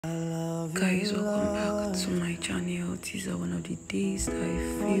Guys, welcome back to my channel. These are one of the days that I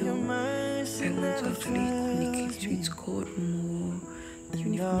feel I want to actually communicate with God more,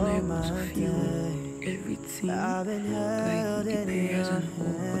 even if I'm not able to feel everything, like the prayers and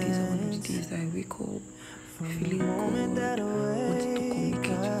all. But these are one of the days that I wake up feeling God, wanting to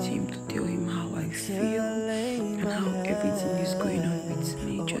communicate with Him, to tell Him how I feel and how everything is going on with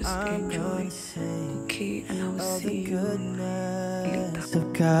me. Just enjoy, okay? And I'll see you later.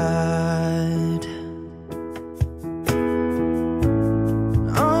 Of God,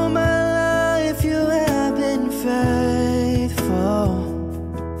 all my life you have been faithful,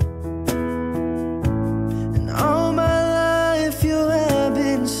 and all my life you have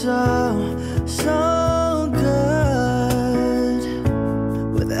been so good.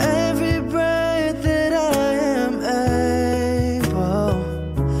 With every breath that I am able,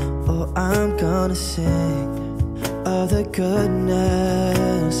 oh, I'm gonna sing of the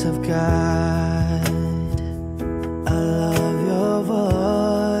goodness of God. I love your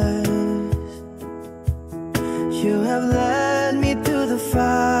voice. You have led me through the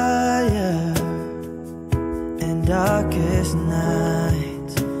fire and darkest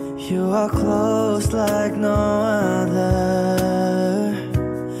nights. You are close like no other.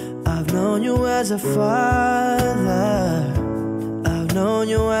 I've known you as a father, I've known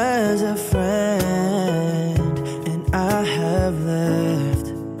you as a friend. I have lived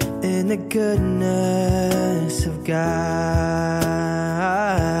in the goodness of God.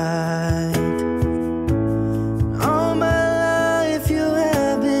 All my life you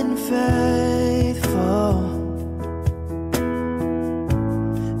have been faithful,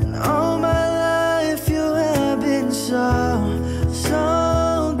 and all my life you have been so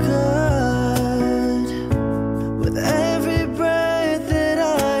good. With every breath that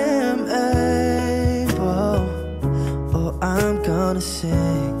I am able, I'm gonna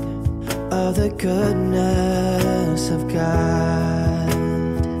sing of the goodness of God.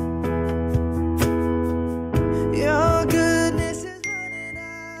 Your goodness is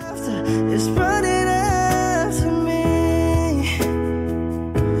running after me.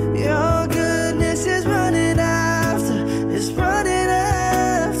 Your goodness is running after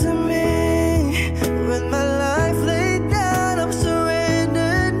me. With my life laid down, I'm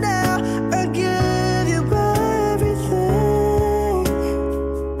surrendered now. I give you everything.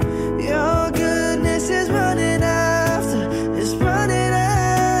 Your goodness is running after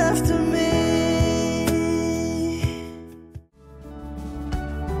me.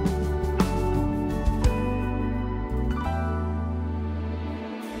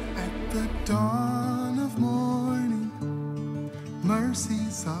 At the dawn of morning,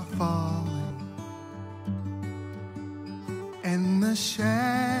 mercies are falling, and the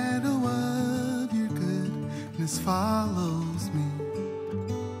shadow of your goodness follows me.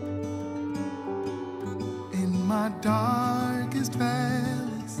 In my darkest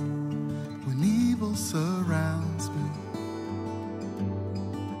valleys, when evil surrounds me,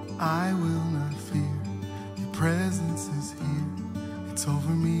 I will not fear. Your presence is here, it's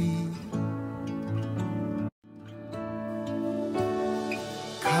over me.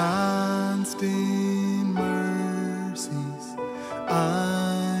 Constant mercies,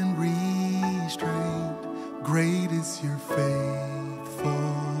 unrestrained, great is your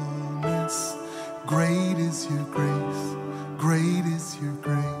faithfulness. Great is your grace, great is your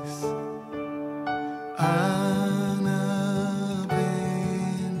grace.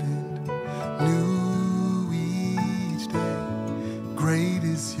 Unabandoned, new each day. Great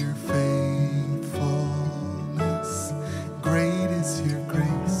is your faithfulness, great is your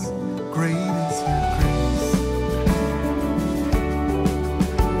grace, great is your grace.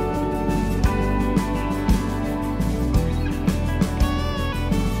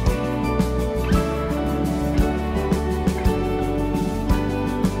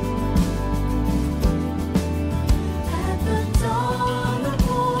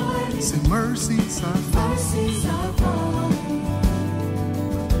 Mercies are falling,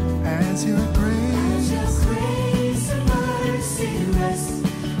 as your grace and mercy rests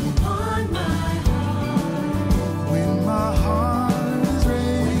upon my heart. When my heart is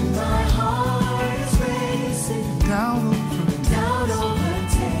racing, doubt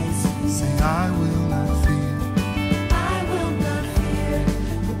overtakes me. Say, I will not fear.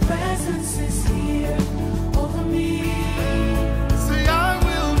 The presence is here over me. Say, I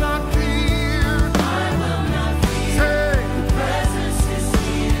will not fear.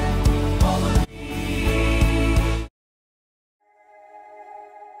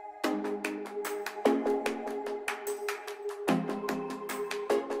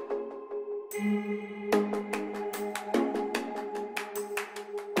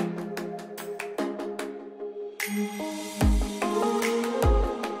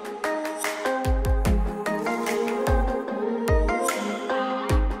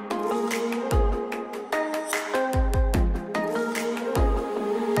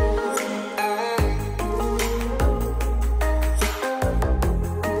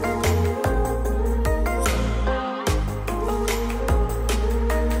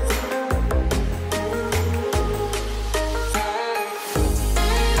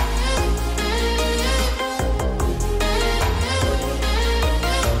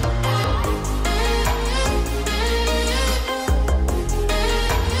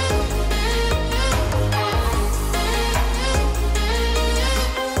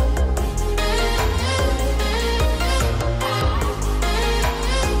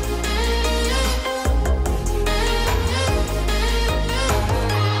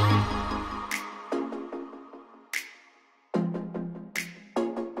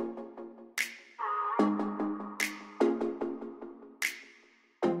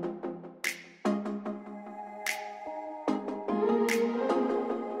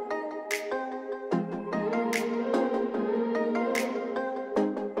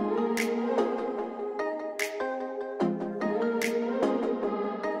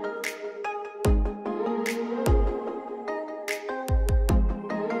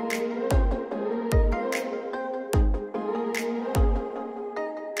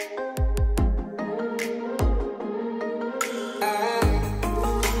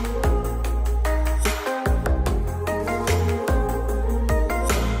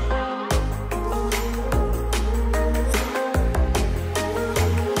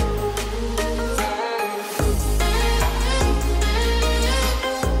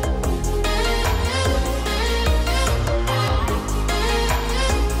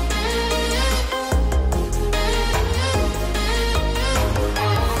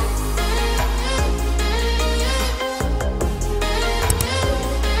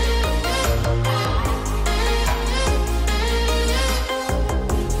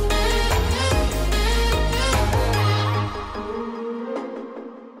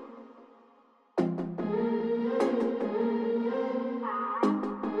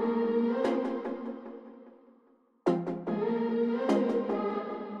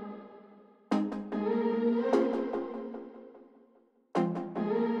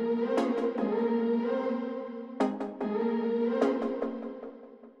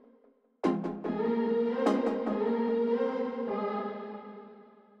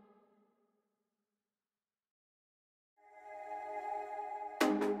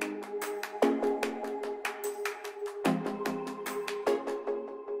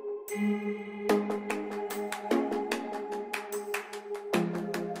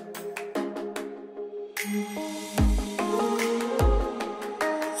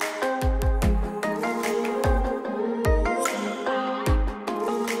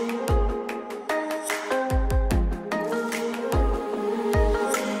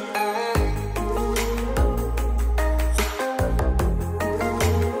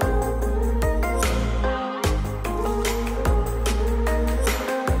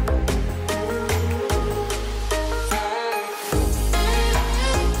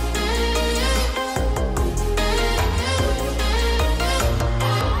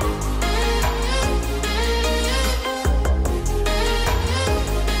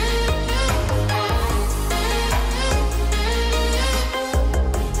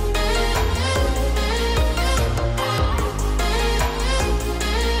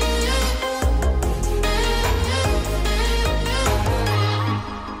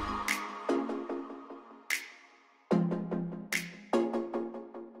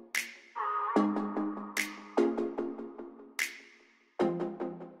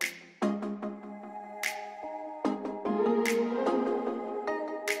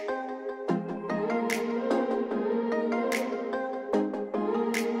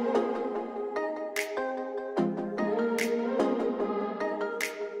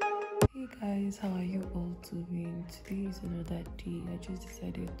 Guys, how are you all doing? Today is another day. I just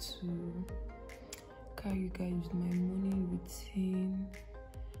decided to carry you guys with my morning routine.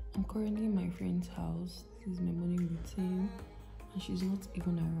 I'm currently in my friend's house. This is my morning routine and she's not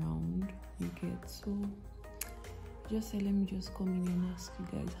even around. You get, so just said let me just come in and ask you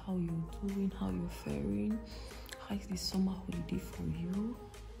guys how you're doing, how you're faring, how is this summer holiday for you,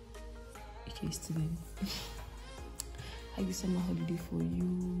 okay student. How is the summer holiday for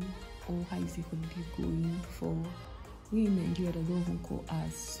you, or how is the holiday going for we in Nigeria that don't even call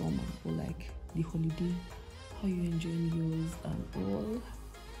as summer, or like the holiday, how you enjoying yours and all.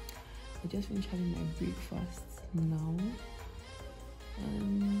 I just finished having my breakfast now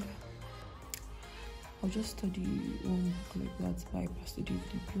and I'll just study one book like that by Pastor David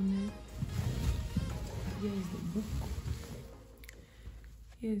Bruno. Here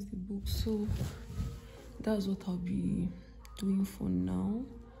is the book. So that's what I'll be doing for now,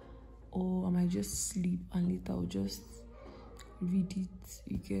 or I might just sleep and later I'll just read it.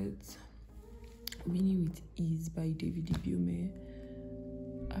 You get Winning with Ease by David Ibiome.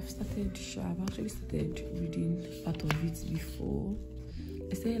 I've actually started reading part of it before.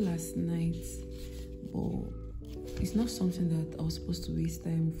 I started last night, but it's not something that I was supposed to waste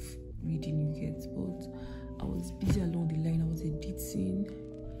time reading, you get, but I was busy along the line. I was editing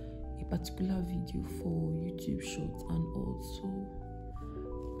a particular video for YouTube Shorts and also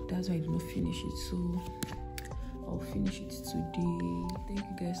that's why I did not finish it. So I'll finish it today. Thank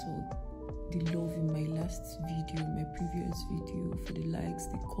you guys for the love in my last video, my previous video, for the likes,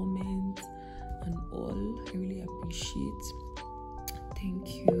 the comments and all. I really appreciate.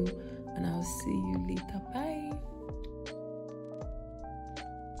 Thank you, and I'll see you later. Bye.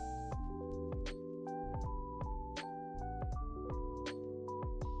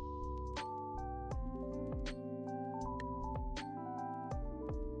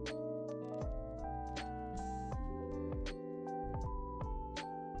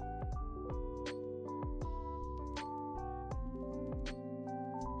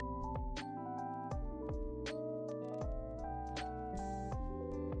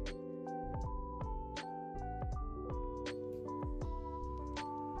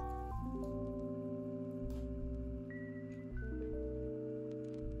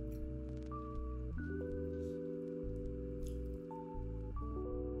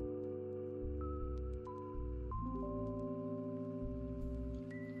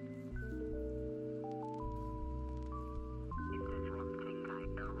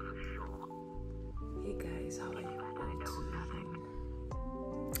 How are you doing?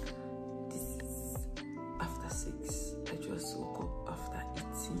 This is after 6. I just woke up after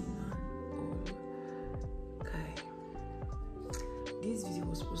eating and all. This video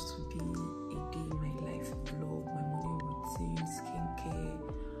was supposed to be a day in my life vlog, my morning routine, skincare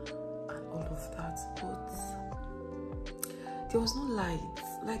and all of that, but there was no light.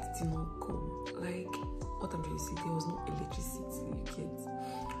 Light did not come. Like, what I'm trying to say, there was no electricity, you get.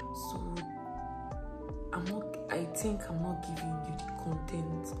 So I think I'm not giving you the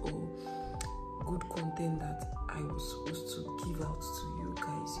content or good content that I was supposed to give out to you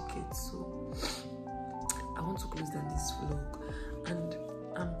guys, you get. So I want to close down this vlog, and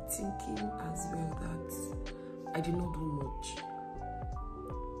I'm thinking as well that I did not do much,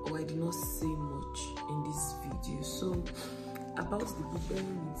 or I did not say much in this video. So about the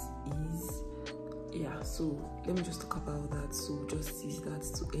preparing with ease, yeah, so let me just talk about that. So just use that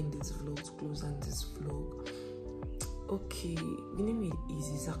to end this vlog, to close down this vlog. Okay, Winning with Ease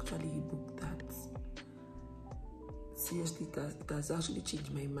is actually a book that seriously that has actually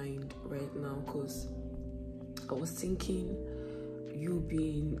changed my mind right now, because I was thinking you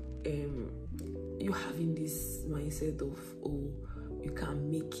being you having this mindset of, oh, you can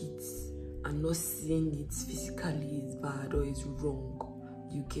make it, and not seeing it physically is bad or is wrong,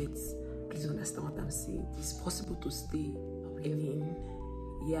 you get. Please understand what I'm saying. It's possible to stay. I mean,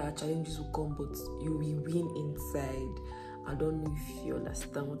 yeah, challenges will come, but you will win inside. I don't know if you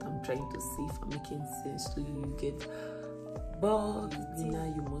understand what I'm trying to say, if I'm making sense to you, you get. But now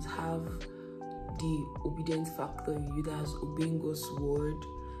you must have the obedient factor in you, that's obeying God's word,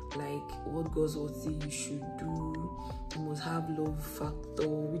 like what God's word say you should do. You must have love factor,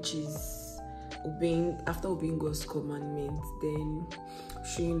 which is after obeying God's commandments, then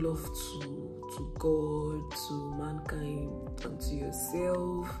showing love to God, to mankind, and to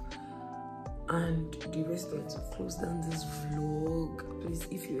yourself. And the rest of it, to close down this vlog. Please,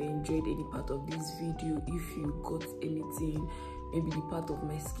 if you enjoyed any part of this video, if you got anything, maybe the part of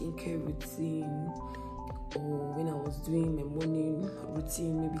my skincare routine, or when I was doing my morning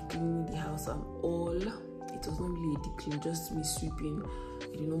routine, maybe cleaning the house and all, it was not really a deep clean, just me sweeping. I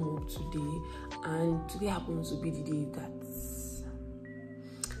did not mop today, and today happens to be the day that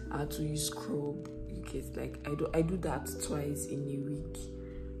I had to use scrub. You get, like, I do that twice in a week,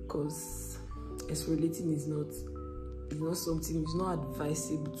 because exfoliating is not something, it's not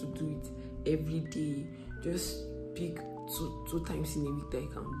advisable to do it every day. Just pick two times in a week that you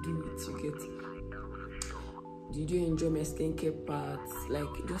can do it, you get. Did you enjoy my skincare parts?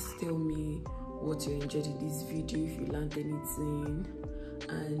 Like, just tell me what you enjoyed in this video, if you learned anything,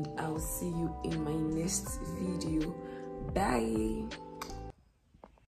 and I'll see you in my next video. Bye.